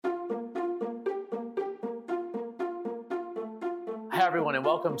Hi, everyone, and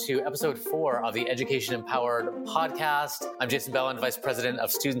welcome to episode 4 of the Education Empowered podcast. I'm Jason Belland, Vice President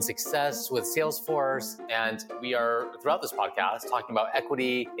of Student Success with Salesforce, and we are, throughout this podcast, talking about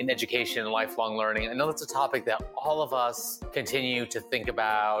equity in education and lifelong learning. I know that's a topic that all of us continue to think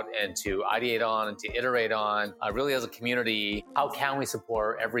about and to ideate on and to iterate on. Really, as a community, how can we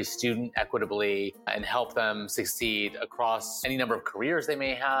support every student equitably and help them succeed across any number of careers they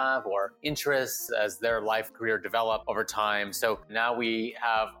may have or interests as their life career develop over time? So now we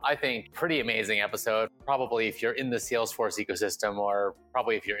have, I think, pretty amazing episode. Probably if you're in the Salesforce ecosystem, or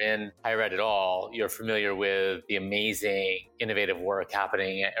probably if you're in higher ed at all, you're familiar with the amazing innovative work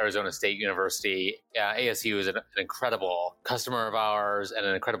happening at Arizona State University. ASU is an incredible customer of ours and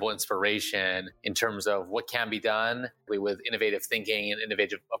an incredible inspiration in terms of what can be done with innovative thinking and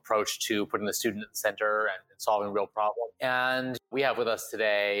innovative approach to putting the student at the center and solving real problems. And we have with us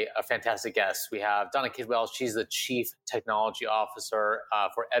today a fantastic guest. We have Donna Kidwell. She's the Chief Technology Officer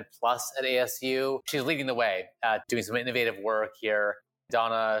for Ed Plus at ASU. She's leading the way at doing some innovative work here.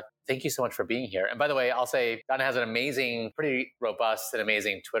 Donna, thank you so much for being here. And by the way, I'll say Donna has an amazing, pretty robust and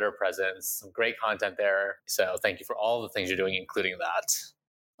amazing Twitter presence, some great content there. So thank you for all the things you're doing, including that.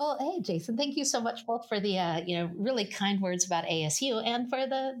 Well, hey, Jason, thank you so much both for the really kind words about ASU and for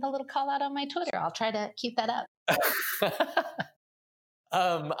the little call out on my Twitter. I'll try to keep that up.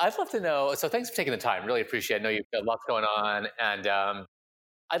 I'd love to know, so thanks for taking the time. Really appreciate it. I know you've got lots going on. And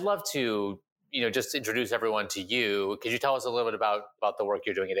I'd love to just introduce everyone to you. Could you tell us a little bit about the work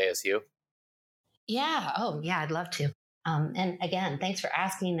you're doing at ASU? Yeah. Oh, yeah, I'd love to. And again, thanks for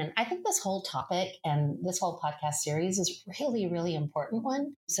asking. And I think this whole topic and this whole podcast series is really, really important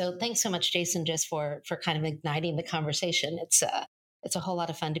one. So thanks so much, Jason, just for kind of igniting the conversation. It's a whole lot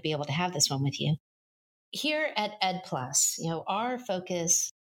of fun to be able to have this one with you. Here at Ed Plus, our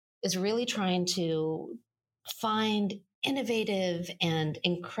focus is really trying to find innovative and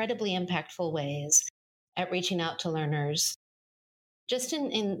incredibly impactful ways at reaching out to learners just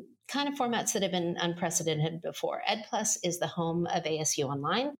in kind of formats that have been unprecedented before. Ed Plus is the home of ASU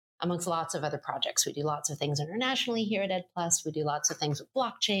Online, amongst lots of other projects. We do lots of things internationally here at Ed Plus. We do lots of things with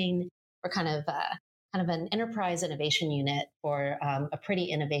blockchain. We're kind of an enterprise innovation unit for a pretty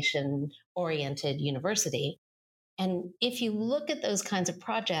innovation-oriented university. And if you look at those kinds of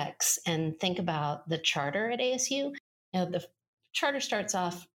projects and think about the charter at ASU, the charter starts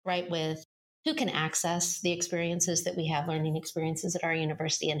off right with who can access the experiences that we have, learning experiences at our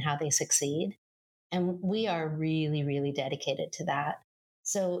university, and how they succeed. And we are really, really dedicated to that.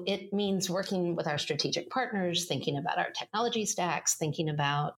 So it means working with our strategic partners, thinking about our technology stacks, thinking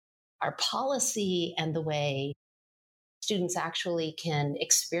about our policy and the way students actually can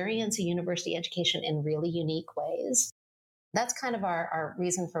experience a university education in really unique ways. That's kind of our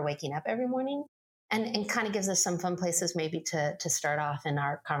reason for waking up every morning, and kind of gives us some fun places maybe to start off in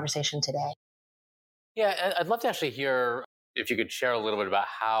our conversation today. Yeah, I'd love to actually hear if you could share a little bit about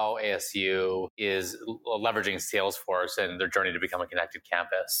how ASU is leveraging Salesforce and their journey to become a connected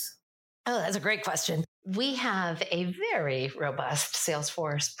campus. Oh, that's a great question. We have a very robust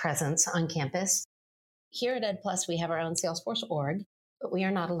Salesforce presence on campus. Here at Ed Plus, we have our own Salesforce org, but we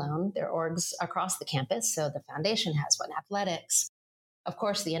are not alone. There are orgs across the campus. So the foundation has one, athletics. Of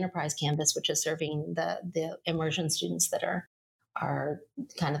course, the enterprise campus, which is serving the immersion students that are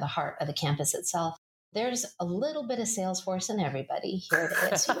kind of the heart of the campus itself. There's a little bit of Salesforce in everybody here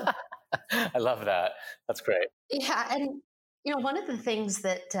at ASU. I love that. That's great. Yeah. And, one of the things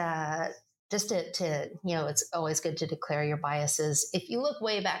that just to it's always good to declare your biases. If you look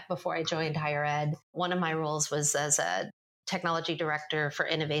way back before I joined higher ed, one of my roles was as a technology director for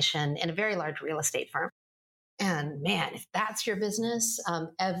innovation in a very large real estate firm. And man, if that's your business,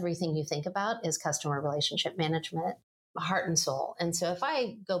 everything you think about is customer relationship management, heart and soul. And so if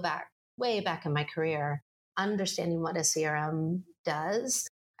I go way back in my career, understanding what a CRM does,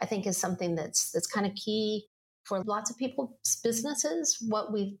 I think is something that's kind of key for lots of people's businesses.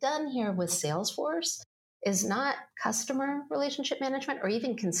 What we've done here with Salesforce is not customer relationship management or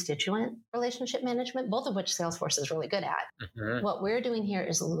even constituent relationship management, both of which Salesforce is really good at. Mm-hmm. What we're doing here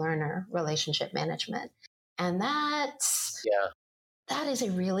is learner relationship management. And that is a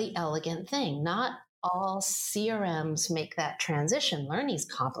really elegant thing. Not all CRMs make that transition. Learning's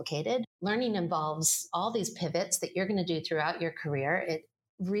complicated. Learning involves all these pivots that you're going to do throughout your career. It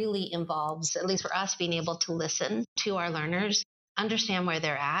really involves, at least for us, being able to listen to our learners, understand where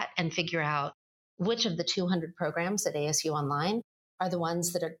they're at, and figure out which of the 200 programs at ASU Online are the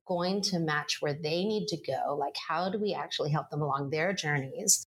ones that are going to match where they need to go. Like, how do we actually help them along their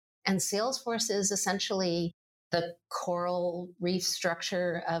journeys? And Salesforce is essentially the coral reef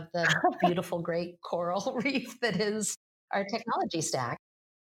structure of the beautiful, great coral reef that is our technology stack.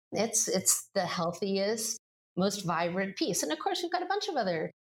 It's the healthiest, most vibrant piece. And of course, we've got a bunch of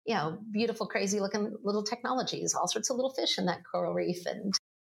other, beautiful, crazy looking little technologies, all sorts of little fish in that coral reef, and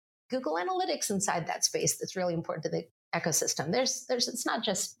Google Analytics inside that space that's really important to the ecosystem. It's not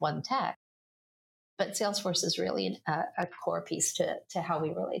just one tech, but Salesforce is really a core piece to how we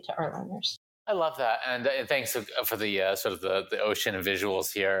relate to our learners. I love that, and thanks for the sort of the ocean and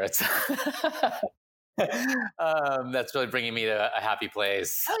visuals here. It's that's really bringing me to a happy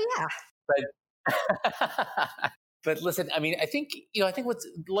place. Oh yeah, but but listen, I mean, I think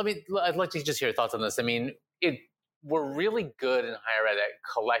I'd like to just hear your thoughts on this. I mean, we're really good in higher ed at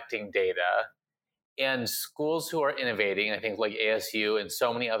collecting data, and schools who are innovating, I think like ASU and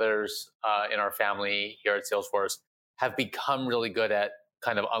so many others in our family here at Salesforce, have become really good at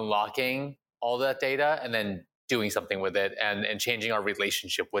kind of unlocking all that data and then doing something with it and changing our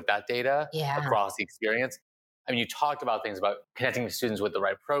relationship with that data across the experience. I mean, you talked about things about connecting students with the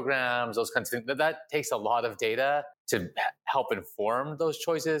right programs, those kinds of things. That takes a lot of data to help inform those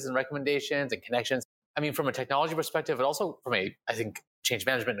choices and recommendations and connections. I mean, from a technology perspective, but also from I think, change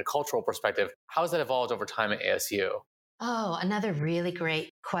management and a cultural perspective, how has that evolved over time at ASU? Oh, another really great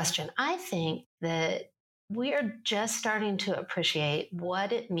question. I think that we are just starting to appreciate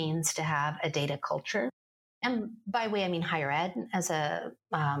what it means to have a data culture. And by way, I mean higher ed as a,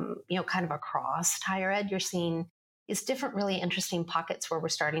 kind of across higher ed. You're seeing these different really interesting pockets where we're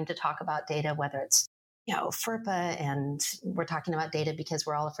starting to talk about data, whether it's, FERPA, and we're talking about data because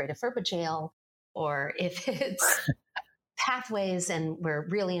we're all afraid of FERPA jail, or if it's pathways and we're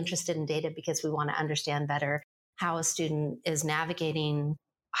really interested in data because we want to understand better how a student is navigating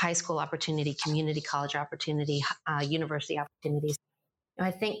high school opportunity, community college opportunity, university opportunities.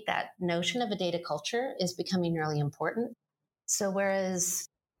 I think that notion of a data culture is becoming really important. So whereas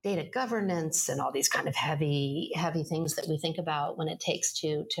data governance and all these kind of heavy things that we think about when it takes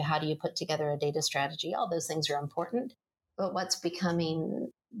to how do you put together a data strategy, all those things are important. But what's becoming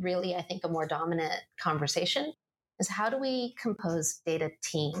really, I think, a more dominant conversation is how do we compose data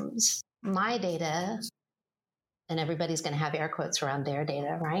teams? My data, and everybody's going to have air quotes around their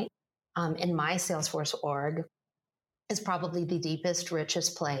data, right? In my Salesforce org is probably the deepest,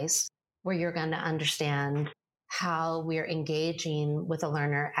 richest place where you're going to understand how we're engaging with a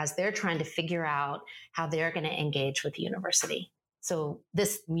learner as they're trying to figure out how they're going to engage with the university. So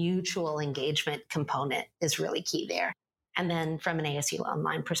this mutual engagement component is really key there. And then from an ASU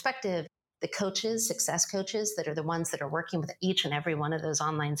online perspective, the coaches, success coaches that are the ones that are working with each and every one of those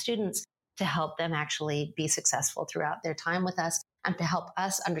online students to help them actually be successful throughout their time with us and to help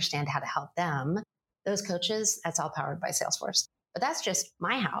us understand how to help them. Those coaches, that's all powered by Salesforce. But that's just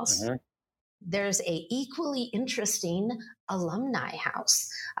my house. Mm-hmm. There's a equally interesting alumni house,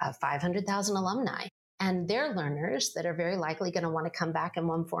 500,000 alumni, and their learners that are very likely going to want to come back in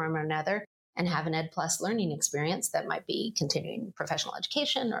one form or another and have an Ed Plus learning experience that might be continuing professional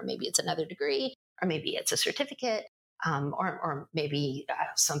education, or maybe it's another degree, or maybe it's a certificate, or maybe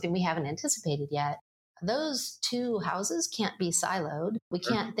something we haven't anticipated yet. Those two houses can't be siloed. We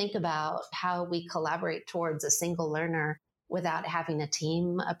can't think about how we collaborate towards a single learner without having a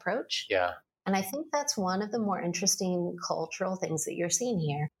team approach. Yeah. And I think that's one of the more interesting cultural things that you're seeing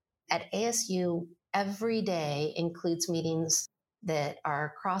here. At ASU, every day includes meetings that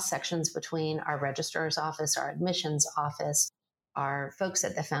are cross sections between our registrar's office, our admissions office, our folks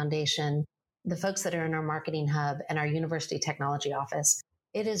at the foundation, the folks that are in our marketing hub, and our university technology office.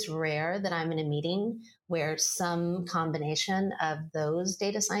 It is rare that I'm in a meeting where some combination of those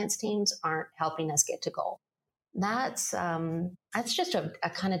data science teams aren't helping us get to goal. That's just a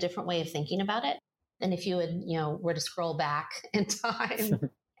kind of different way of thinking about it than if you would, were to scroll back in time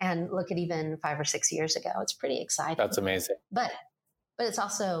and look at even 5 or 6 years ago. It's pretty exciting. That's amazing. But it's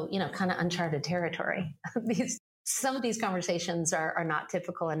also, kind of uncharted territory. Some of these conversations are not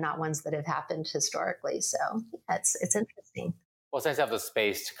typical and not ones that have happened historically. So it's interesting. Well, it's nice to have the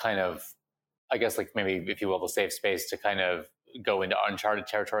space to kind of, I guess, like maybe, if you will, the safe space to kind of go into uncharted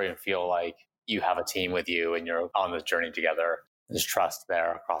territory and feel like you have a team with you and you're on this journey together. There's trust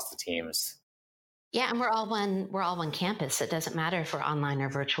there across the teams. Yeah, and we're all one campus. It doesn't matter if we're online or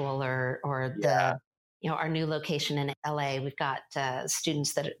virtual or the our new location in LA. We've got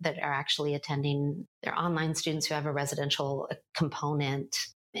students that are actually attending. They're online students who have a residential component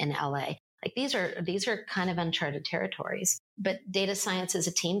in LA. Like these are kind of uncharted territories. But data science is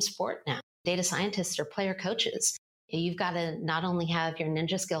a team sport now. Data scientists are player coaches. You've got to not only have your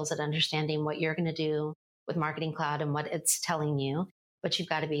ninja skills at understanding what you're going to do with Marketing Cloud and what it's telling you, but you've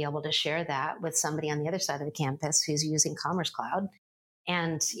got to be able to share that with somebody on the other side of the campus who's using Commerce Cloud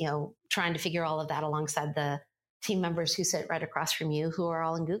and, trying to figure all of that alongside the team members who sit right across from you who are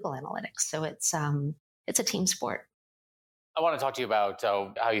all in Google Analytics. So it's a team sport. I want to talk to you about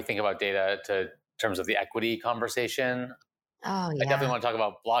how you think about data in terms of the equity conversation. Oh, I definitely yeah. want to talk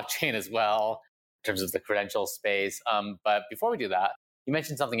about blockchain as well in terms of the credential space. But before we do that, you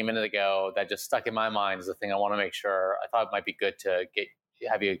mentioned something a minute ago that just stuck in my mind as a thing I want to make sure. I thought it might be good to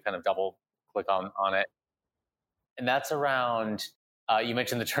have you kind of double click on it. And that's around, you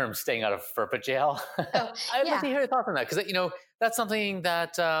mentioned the term staying out of FERPA jail. Oh, I'd like yeah. to hear your thoughts on that because, that's something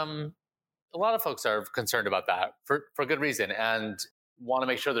that a lot of folks are concerned about that for good reason and want to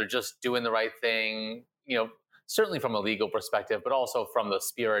make sure they're just doing the right thing, certainly from a legal perspective, but also from the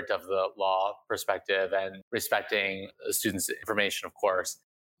spirit of the law perspective and respecting the students' information, of course.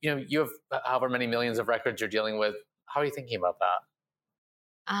 You have however many millions of records you're dealing with. How are you thinking about that?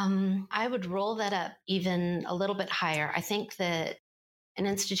 I would roll that up even a little bit higher. I think that an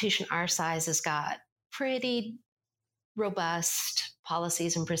institution our size has got pretty robust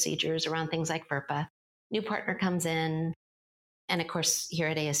policies and procedures around things like FERPA. New partner comes in, and of course, here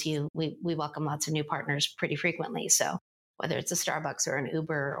at ASU, we welcome lots of new partners pretty frequently. So whether it's a Starbucks or an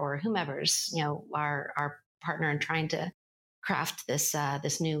Uber or whomever's, our partner in trying to craft this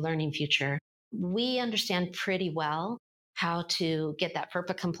new learning future, we understand pretty well how to get that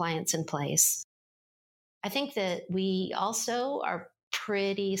FERPA compliance in place. I think that we also are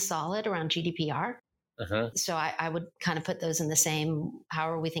pretty solid around GDPR. So I would kind of put those in the same, how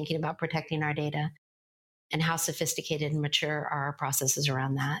are we thinking about protecting our data and how sophisticated and mature are our processes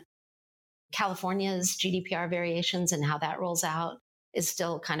around that? California's GDPR variations and how that rolls out is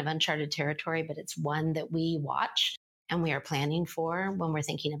still kind of uncharted territory, but it's one that we watch and we are planning for when we're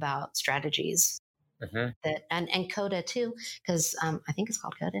thinking about strategies. That and CODA too, because I think it's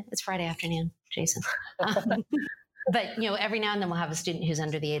called CODA. It's Friday afternoon, Jason. But every now and then we'll have a student who's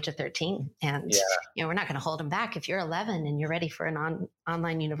under the age of 13, and we're not going to hold them back. If you're 11 and you're ready for an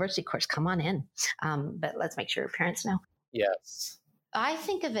online university course, come on in. But let's make sure your parents know. Yes. I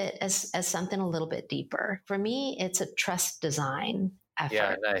think of it as something a little bit deeper. For me, it's a trust design effort.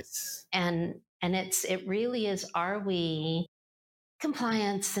 Yeah, nice. And it really is, are we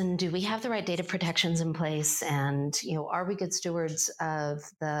compliance, and do we have the right data protections in place, and are we good stewards of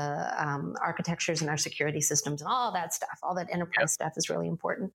the architectures and our security systems and all that stuff? All that enterprise stuff is really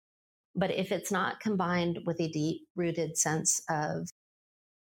important. But if it's not combined with a deep rooted sense of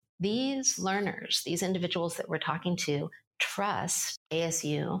these learners, these individuals that we're talking to, trust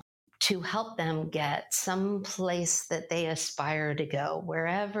ASU to help them get some place that they aspire to go,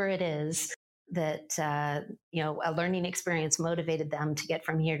 wherever it is that a learning experience motivated them to get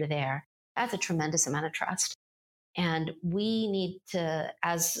from here to there. That's a tremendous amount of trust. And we need to,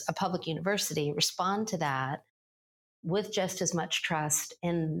 as a public university, respond to that with just as much trust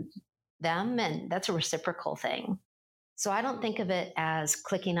in them. And that's a reciprocal thing. So I don't think of it as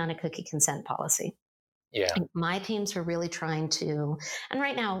clicking on a cookie consent policy. Yeah. My teams are really trying to, and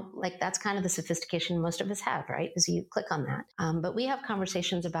right now, that's kind of the sophistication most of us have, right? Is you click on that. But we have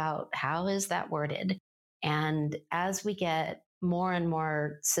conversations about how is that worded? And as we get more and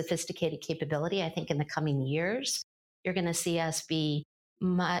more sophisticated capability, I think in the coming years, you're going to see us be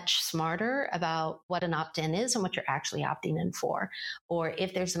much smarter about what an opt-in is and what you're actually opting in for. Or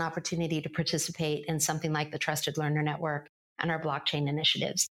if there's an opportunity to participate in something like the Trusted Learner Network and our blockchain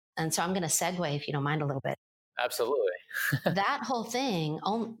initiatives. And so I'm going to segue, if you don't mind, a little bit. Absolutely. That whole thing,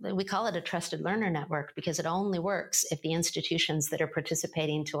 we call it a Trusted Learner Network because it only works if the institutions that are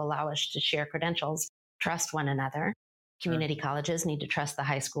participating to allow us to share credentials trust one another. Community colleges need to trust the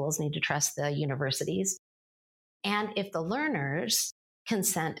high schools, need to trust the universities. And if the learners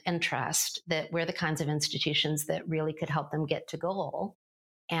consent and trust that we're the kinds of institutions that really could help them get to goal,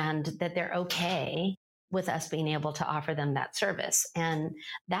 and that they're okay with us being able to offer them that service. And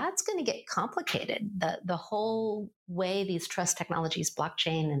that's going to get complicated. The whole way these trust technologies,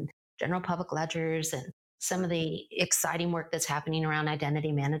 blockchain and general public ledgers, and some of the exciting work that's happening around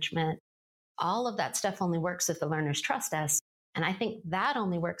identity management, all of that stuff only works if the learners trust us. And I think that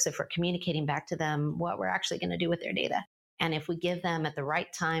only works if we're communicating back to them what we're actually going to do with their data. And if we give them at the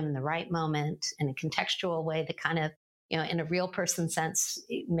right time, in the right moment, in a contextual way that kind of, in a real person sense,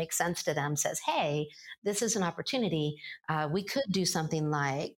 it makes sense to them, says, hey, this is an opportunity. We could do something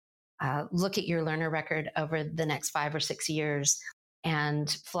like look at your learner record over the next 5 or 6 years and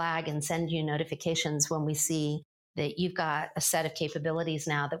flag and send you notifications when we see that you've got a set of capabilities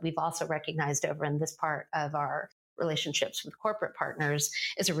now that we've also recognized over in this part of our relationships with corporate partners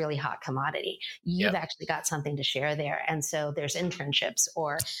is a really hot commodity. You've actually got something to share there. And so there's internships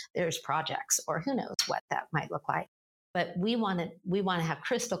or there's projects or who knows what that might look like. But we want to have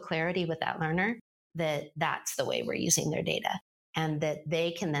crystal clarity with that learner that that's the way we're using their data, and that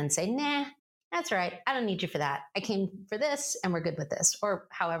they can then say, nah, that's all right. I don't need you for that. I came for this and we're good with this, or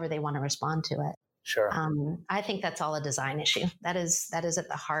however they want to respond to it. Sure. I think that's all a design issue. That is at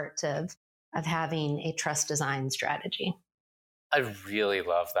the heart of having a trust design strategy. I really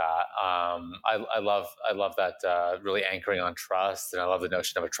love that. I love that really anchoring on trust, and I love the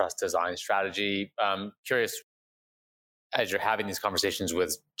notion of a trust design strategy. Curious, as you're having these conversations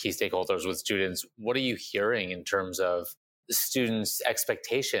with key stakeholders, with students, what are you hearing in terms of the students'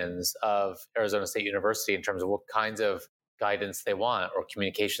 expectations of Arizona State University in terms of what kinds of guidance they want or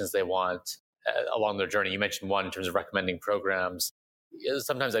communications they want along their journey? You mentioned one in terms of recommending programs.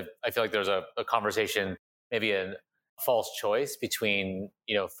 Sometimes I feel like there's a conversation, maybe a false choice between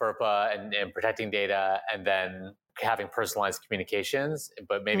FERPA and protecting data, and then having personalized communications.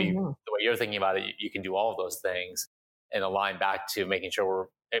 But maybe the way you're thinking about it, you can do all of those things and align back to making sure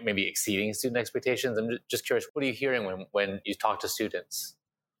we're maybe exceeding student expectations. I'm just curious, what are you hearing when you talk to students?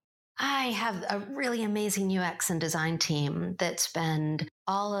 I have a really amazing UX and design team that spend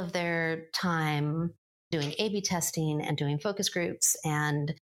all of their time doing A/B testing and doing focus groups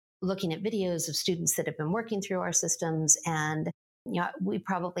and looking at videos of students that have been working through our systems. And we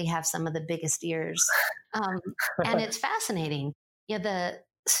probably have some of the biggest ears. And it's fascinating. The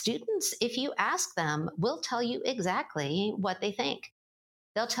students, if you ask them, will tell you exactly what they think.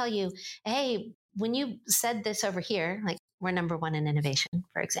 They'll tell you, hey, when you said this over here, like we're number one in innovation,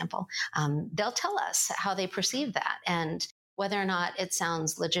 for example, they'll tell us how they perceive that and whether or not it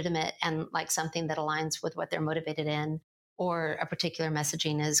sounds legitimate and like something that aligns with what they're motivated in, or a particular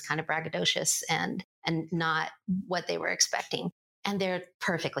messaging is kind of braggadocious and not what they were expecting. And they're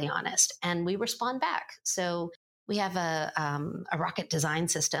perfectly honest, and we respond back. So we have a rocket design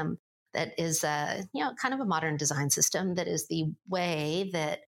system that is kind of a modern design system that is the way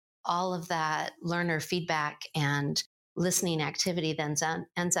that all of that learner feedback and listening activity then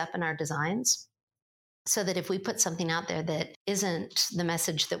ends up in our designs, so that if we put something out there that isn't the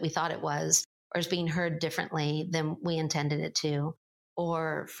message that we thought it was, or is being heard differently than we intended it to,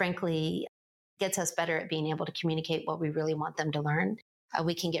 or frankly gets us better at being able to communicate what we really want them to learn,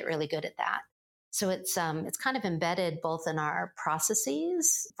 we can get really good at that. So it's kind of embedded both in our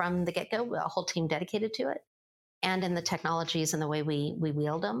processes from the get-go, a whole team dedicated to it, and in the technologies and the way we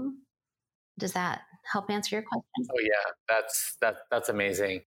wield them. Does that help answer your question? Oh yeah, that's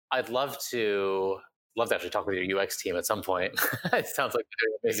amazing. I'd love to actually talk with your UX team at some point. It sounds like you're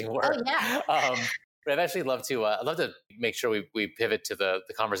doing amazing work. Oh yeah. But I'd actually love to. I'd love to make sure we pivot to the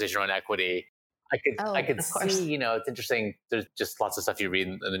conversation around equity. I could see. It's interesting. There's just lots of stuff you read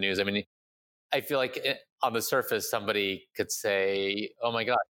in the news. I mean, I feel like on the surface, somebody could say, "Oh my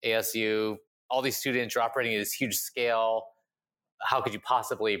God, ASU, all these students are operating at this huge scale. How could you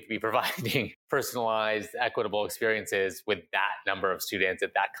possibly be providing personalized, equitable experiences with that number of students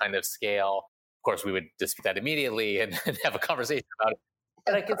at that kind of scale?" Of course, we would dispute that immediately and have a conversation about it.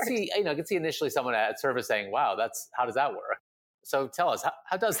 But I could see, I could see initially someone at Service saying, "Wow, how does that work?" So tell us,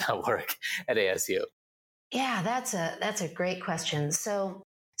 how does that work at ASU? Yeah, that's a great question. So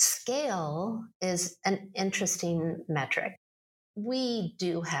scale is an interesting metric. We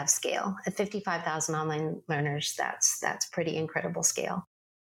do have scale at 55,000 online learners. That's pretty incredible scale.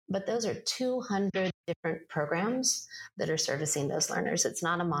 But those are 200 different programs that are servicing those learners. It's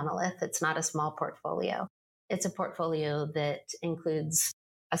not a monolith. It's not a small portfolio. It's a portfolio that includes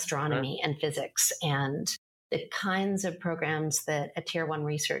astronomy and physics and the kinds of programs that a tier one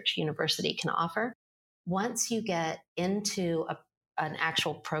research university can offer. Once you get into an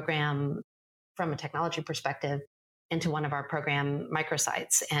actual program from a technology perspective, into one of our program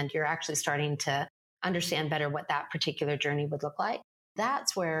microsites, and you're actually starting to understand better what that particular journey would look like,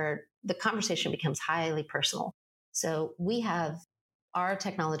 that's where the conversation becomes highly personal. So we have our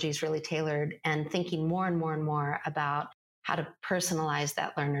technologies really tailored and thinking more and more and more about how to personalize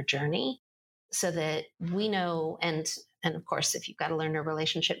that learner journey so that we know, and of course, if you've got a learner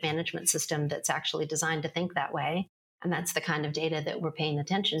relationship management system that's actually designed to think that way, and that's the kind of data that we're paying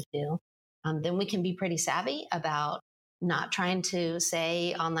attention to, then we can be pretty savvy about not trying to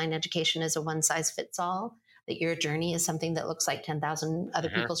say online education is a one size fits all, that your journey is something that looks like 10,000 other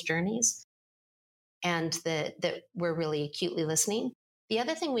people's journeys, and that we're really acutely listening. The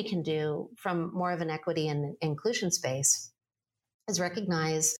other thing we can do from more of an equity and inclusion space is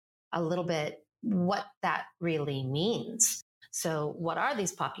recognize a little bit what that really means. So what are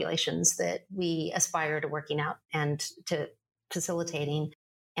these populations that we aspire to working out and to facilitating?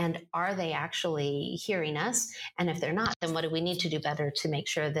 And are they actually hearing us? And if they're not, then what do we need to do better to make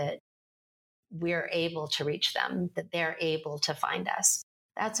sure that we're able to reach them, that they're able to find us?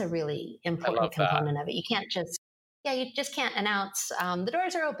 That's a really I important love that. component of it. You can't just, yeah, you just can't announce the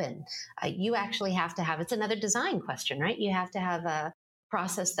doors are open. You actually have to have, it's another design question, right? You have to have a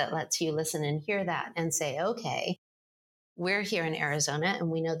process that lets you listen and hear that and say, okay, we're here in Arizona and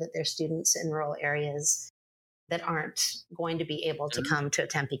we know that there's students in rural areas that aren't going to be able to Mhm. come to a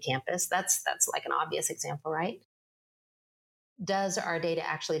Tempe campus. That's like an obvious example, right? Does our data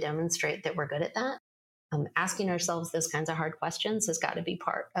actually demonstrate that we're good at that? Asking ourselves those kinds of hard questions has got to be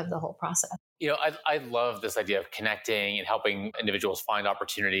part of the whole process. I love this idea of connecting and helping individuals find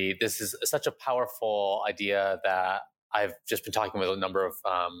opportunity. This is such a powerful idea that I've just been talking with a number of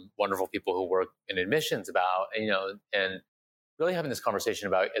wonderful people who work in admissions about, and really having this conversation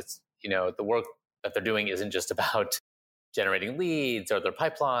about the work that they're doing isn't just about generating leads or their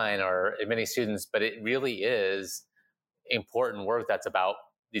pipeline or admitting students, but it really is important work that's about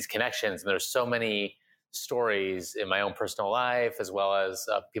these connections. And there's so many stories in my own personal life, as well as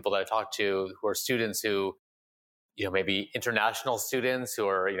people that I talk to who are students who, maybe international students who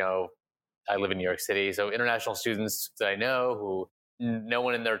are, I live in New York City. So international students that I know who no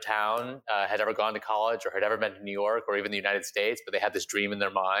one in their town had ever gone to college or had ever been to New York or even the United States, but they had this dream in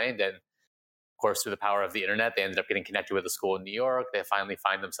their mind. And of course, through the power of the internet, they ended up getting connected with a school in New York. They finally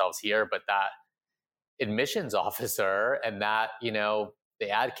find themselves here. But that admissions officer and that, the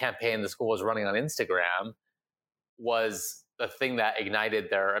ad campaign the school was running on Instagram was the thing that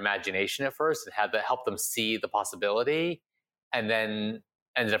ignited their imagination at first and had to help them see the possibility, and then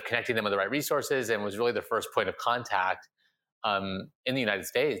ended up connecting them with the right resources and was really the first point of contact in the United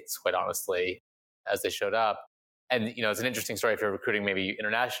States, quite honestly, as they showed up. And, it's an interesting story if you're recruiting maybe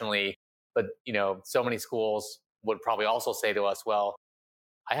internationally, but, so many schools would probably also say to us, well,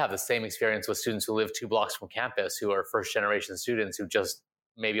 I have the same experience with students who live 2 blocks from campus who are first generation students who just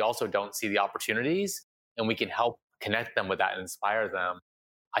maybe also don't see the opportunities, and we can help connect them with that and inspire them.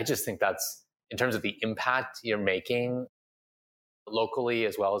 I just think that's, in terms of the impact you're making locally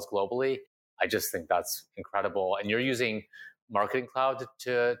as well as globally, I just think that's incredible. And you're using Marketing Cloud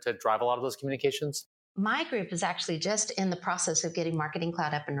to drive a lot of those communications? My group is actually just in the process of getting Marketing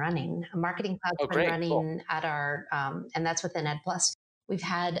Cloud up and running. Marketing Cloud's Oh, been great. Cool. running at our, and that's within Ed Plus. We've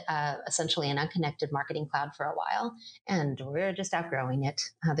had essentially an unconnected Marketing Cloud for a while, and we're just outgrowing it.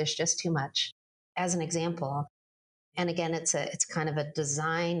 There's just too much. As an example, and again, it's kind of a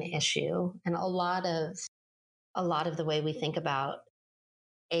design issue, and a lot of the way we think about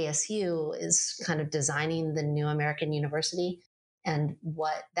ASU is kind of designing the new American university and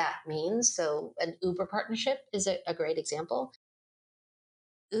what that means. So, an Uber partnership is a great example.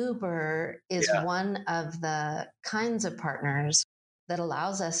 Uber is Yeah. one of the kinds of partners that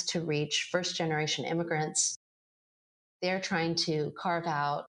allows us to reach first generation immigrants. They're trying to carve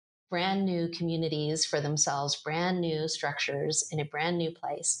out brand new communities for themselves, brand new structures in a brand new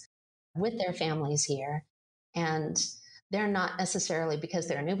place with their families here. And they're not necessarily, because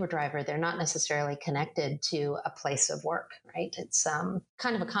they're an Uber driver, they're not necessarily connected to a place of work, right? It's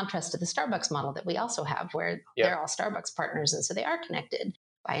kind of a contrast to the Starbucks model that we also have, where Yep. they're all Starbucks partners. And so they are connected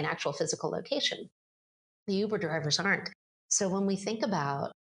by an actual physical location. The Uber drivers aren't. So when we think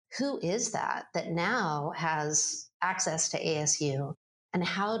about who is that now has access to ASU, and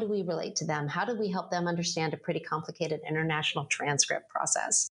how do we relate to them? How do we help them understand a pretty complicated international transcript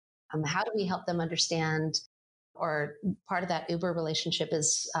process? How do we help them understand, or part of that Uber relationship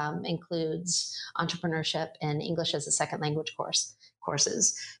is includes entrepreneurship and English as a second language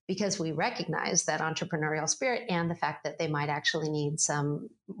courses, because we recognize that entrepreneurial spirit and the fact that they might actually need some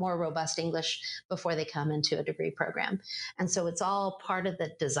more robust English before they come into a degree program. And so it's all part of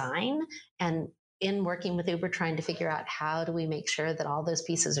the design, and in working with Uber, trying to figure out how do we make sure that all those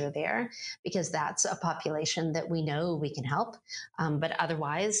pieces are there, because that's a population that we know we can help. But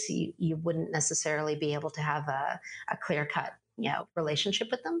otherwise, you wouldn't necessarily be able to have a clear cut, relationship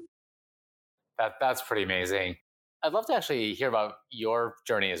with them. That's pretty amazing. I'd love to actually hear about your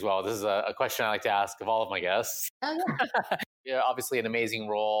journey as well. This is a question I like to ask of all of my guests. Oh yeah. Yeah, obviously an amazing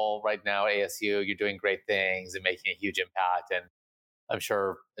role right now at ASU. You're doing great things and making a huge impact, and I'm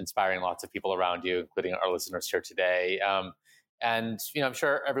sure inspiring lots of people around you, including our listeners here today. And I'm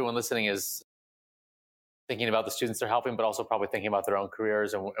sure everyone listening is thinking about the students they're helping, but also probably thinking about their own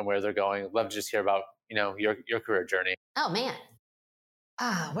careers and where they're going. Love to just hear about your career journey. Oh man.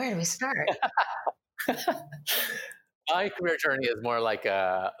 Where do we start? My career journey is more like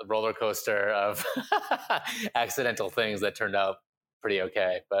a roller coaster of accidental things that turned out pretty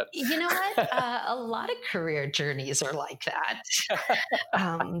okay. But You know what? A lot of career journeys are like that.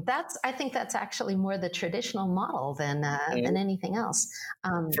 I think that's actually more the traditional model than Mm, anything else.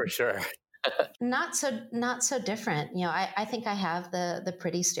 for sure. Not so different. I think I have the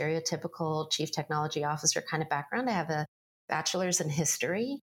pretty stereotypical chief technology officer kind of background. I have a bachelor's in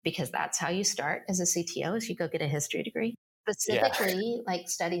history because that's how you start as a CTO, if you go get a history degree. Yeah. Specifically, like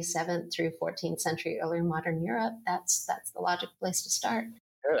study 7th through 14th century early modern Europe. That's the logical place to start.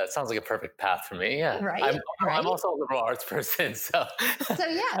 Sure, that sounds like a perfect path for me. Yeah. Right. I'm also a liberal arts person. So So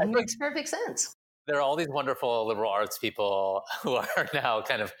yeah, I it think makes perfect sense. there are all these wonderful liberal arts people who are now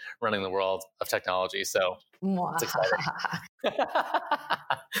kind of running the world of technology. So it's exciting.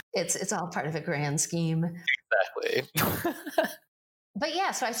 Mwahaha. It's all part of a grand scheme. Exactly. But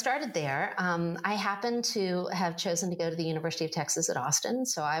yeah, so I started there. I happened to have chosen to go to the University of Texas at Austin.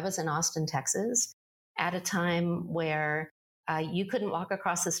 So I was in Austin, Texas, at a time where you couldn't walk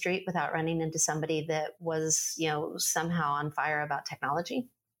across the street without running into somebody that was, somehow on fire about technology.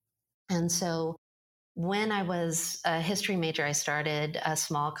 And so when I was a history major, I started a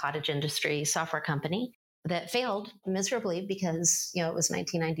small cottage industry software company that failed miserably because it was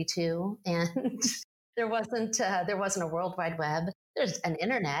 1992 and there wasn't a World Wide Web. There's an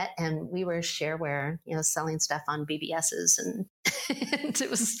internet, and we were shareware, selling stuff on BBSs, and, and Oh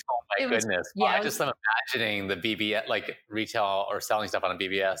my it was goodness. Wow, yeah, I just am imagining the BBS, like retail or selling stuff on a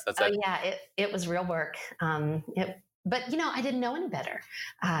BBS. That's oh it. yeah, it was real work. But I didn't know any better.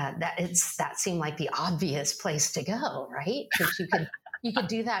 That seemed like the obvious place to go, right? Because you could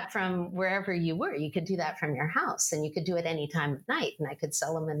do that from wherever you were. You could do that from your house, and you could do it any time of night. And I could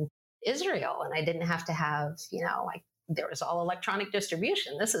sell them in Israel, and I didn't have to have like there was all electronic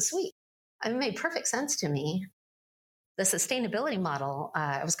distribution. This is sweet. It made perfect sense to me. The sustainability model,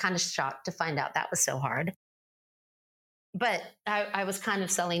 I was kind of shocked to find out that was so hard. But I was kind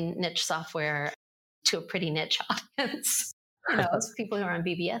of selling niche software to a pretty niche audience. It's people who are on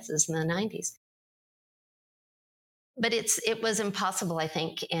BBSs in the 90s. But it was impossible, I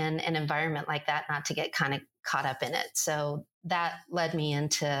think, in an environment like that not to get kind of caught up in it. So that led me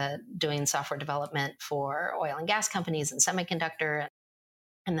into doing software development for oil and gas companies and semiconductor.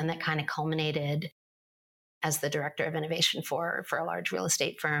 And then that kind of culminated as the director of innovation for a large real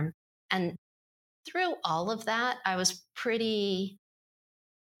estate firm. And through all of that, I was pretty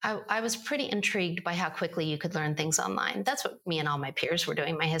intrigued by how quickly you could learn things online. That's what me and all my peers were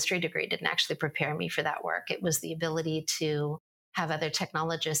doing. My history degree didn't actually prepare me for that work. It was the ability to have other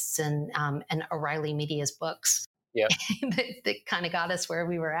technologists and O'Reilly Media's books Yep. that kind of got us where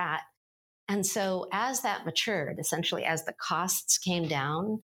we were at. And so as that matured, essentially as the costs came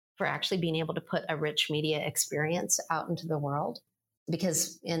down for actually being able to put a rich media experience out into the world,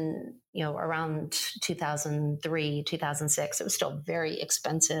 because in around 2003 2006 it was still very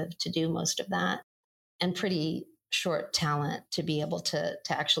expensive to do most of that and pretty short talent to be able to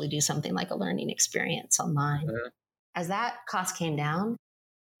actually do something like a learning experience online. Mm-hmm. As that cost came down,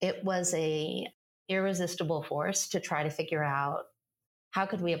 it was a irresistible force to try to figure out how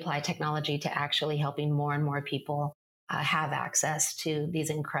could we apply technology to actually helping more and more people have access to these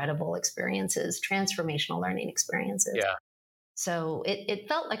incredible experiences, transformational learning experiences. Yeah. So it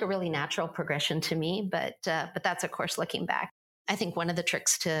felt like a really natural progression to me, but that's of course looking back. I think one of the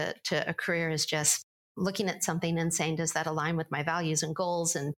tricks to a career is just looking at something and saying, does that align with my values and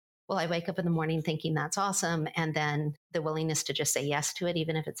goals? And will I wake up in the morning thinking that's awesome? And then the willingness to just say yes to it,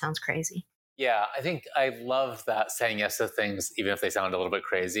 even if it sounds crazy. Yeah, I think I love that saying yes to things, even if they sound a little bit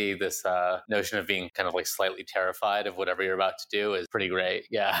crazy. This notion of being kind of like slightly terrified of whatever you're about to do is pretty great.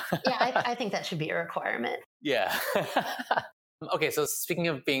 Yeah. Yeah, I think that should be a requirement. Yeah. Okay, so speaking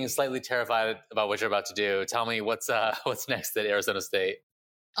of being slightly terrified about what you're about to do, tell me what's next at Arizona State?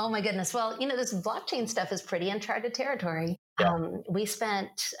 Oh my goodness. Well, this blockchain stuff is pretty uncharted territory. Yeah. We spent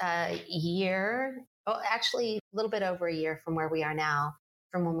a year, actually a little bit over a year from where we are now,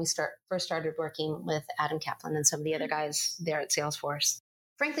 from when we first started working with Adam Kaplan and some of the other guys there at Salesforce.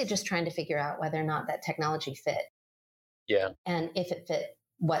 Frankly, just trying to figure out whether or not that technology fit. Yeah. And if it fit,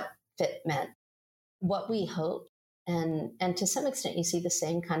 what fit meant. What we hoped, and to some extent, you see the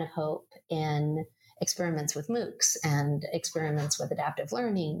same kind of hope in experiments with MOOCs and experiments with adaptive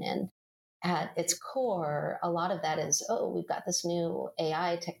learning. And at its core, a lot of that is, we've got this new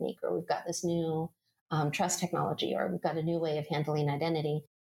AI technique, or we've got this new trust technology, or we've got a new way of handling identity.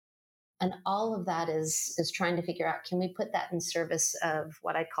 And all of that is trying to figure out, can we put that in service of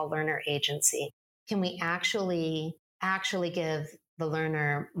what I call learner agency? Can we actually give the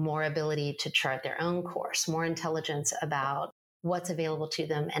learner more ability to chart their own course, more intelligence about what's available to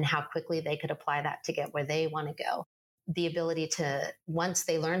them and how quickly they could apply that to get where they want to go? The ability to, once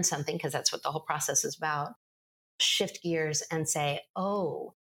they learn something, because that's what the whole process is about, shift gears and say,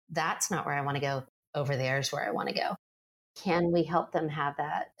 oh, that's not where I want to go. Over there is where I want to go. Can we help them have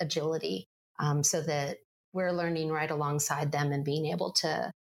that agility so that we're learning right alongside them and being able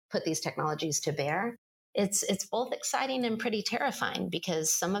to put these technologies to bear. It's both exciting and pretty terrifying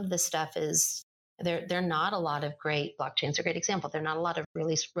because some of this stuff is there are not a lot of great blockchains. A great example. There are not a lot of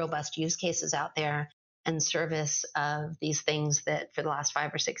really robust use cases out there in service of these things that for the last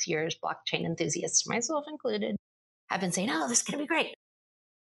 5 or 6 years, blockchain enthusiasts, myself included, have been saying, "Oh, this is going to be great,"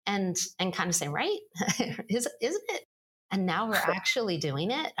 and kind of saying, "Right, isn't it?" And now we're actually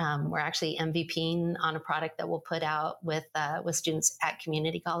doing it. We're actually MVPing on a product that we'll put out with students at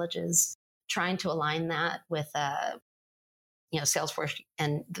community colleges, trying to align that with Salesforce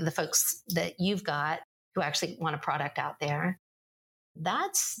and the folks that you've got who actually want a product out there.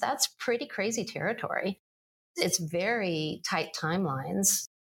 That's pretty crazy territory. It's very tight timelines.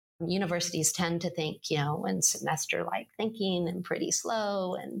 Universities tend to think, in semester-like thinking and pretty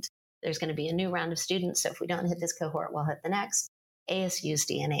slow, and there's going to be a new round of students. So if we don't hit this cohort, we'll hit the next. ASU's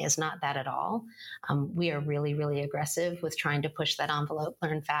DNA is not that at all. We are really, really aggressive with trying to push that envelope,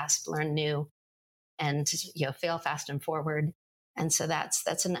 learn fast, learn new, and fail fast and forward. And so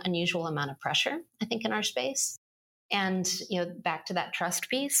that's an unusual amount of pressure, I think, in our space. And back to that trust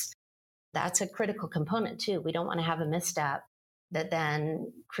piece, that's a critical component too. We don't want to have a misstep that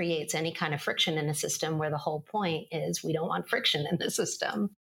then creates any kind of friction in a system where the whole point is we don't want friction in the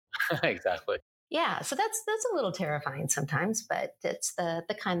system. Exactly. Yeah, so that's a little terrifying sometimes, but it's the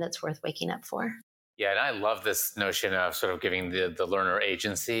kind that's worth waking up for. Yeah, and I love this notion of sort of giving the learner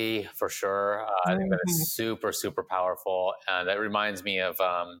agency for sure. I think that is super, super powerful. And that reminds me of,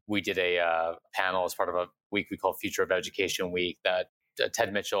 we did a panel as part of a week we call Future of Education Week that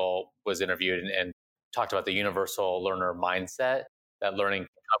Ted Mitchell was interviewed and talked about the universal learner mindset, that learning can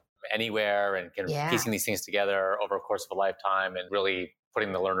come from anywhere and piecing these things together over a course of a lifetime and really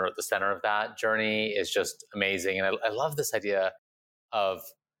putting the learner at the center of that journey is just amazing. And I love this idea of,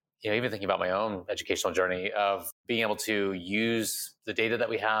 even thinking about my own educational journey of being able to use the data that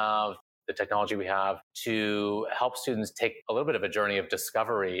we have, the technology we have to help students take a little bit of a journey of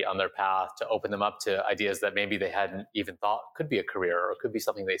discovery on their path to open them up to ideas that maybe they hadn't even thought could be a career or could be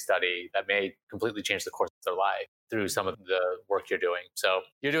something they study that may completely change the course of their life through some of the work you're doing. So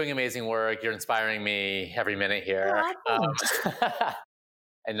you're doing amazing work. You're inspiring me every minute here.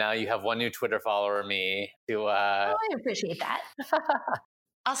 And now you have one new Twitter follower, me. I appreciate that.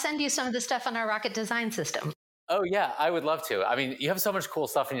 I'll send you some of the stuff on our rocket design system. Oh, yeah, I would love to. I mean, you have so much cool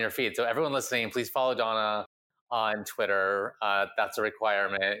stuff in your feed. So everyone listening, please follow Donna on Twitter. That's a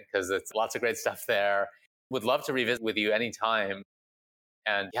requirement because it's lots of great stuff there. Would love to revisit with you anytime.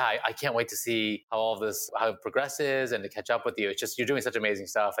 And yeah, I can't wait to see how it progresses and to catch up with you. It's just, you're doing such amazing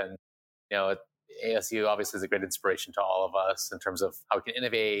stuff. And, ASU obviously is a great inspiration to all of us in terms of how we can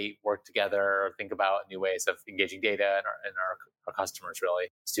innovate, work together, think about new ways of engaging data and our customers, really,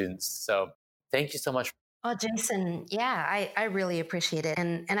 students. So thank you so much. Oh, Jason, yeah, I really appreciate it.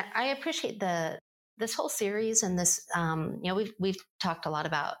 And I appreciate this whole series and this, we've talked a lot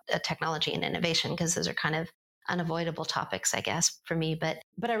about technology and innovation because those are kind of unavoidable topics, I guess, for me. But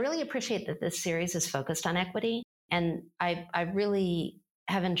I really appreciate that this series is focused on equity. And I really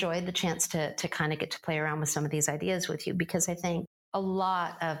have enjoyed the chance to kind of get to play around with some of these ideas with you, because I think a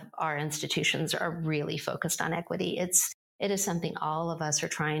lot of our institutions are really focused on equity. It is something all of us are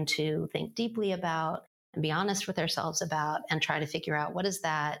trying to think deeply about and be honest with ourselves about and try to figure out what does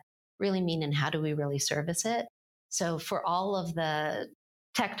that really mean and how do we really service it. So for all of the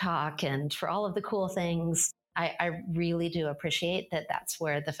tech talk and for all of the cool things, I really do appreciate that that's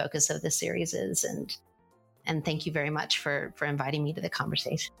where the focus of the series is. And thank you very much for inviting me to the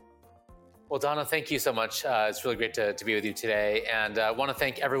conversation. Well, Donna, thank you so much. It's really great to be with you today. And I want to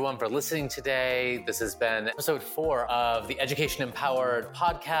thank everyone for listening today. This has been episode 4 of the Education Empowered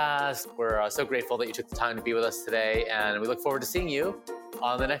podcast. We're so grateful that you took the time to be with us today. And we look forward to seeing you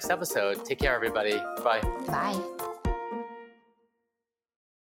on the next episode. Take care, everybody. Bye. Bye.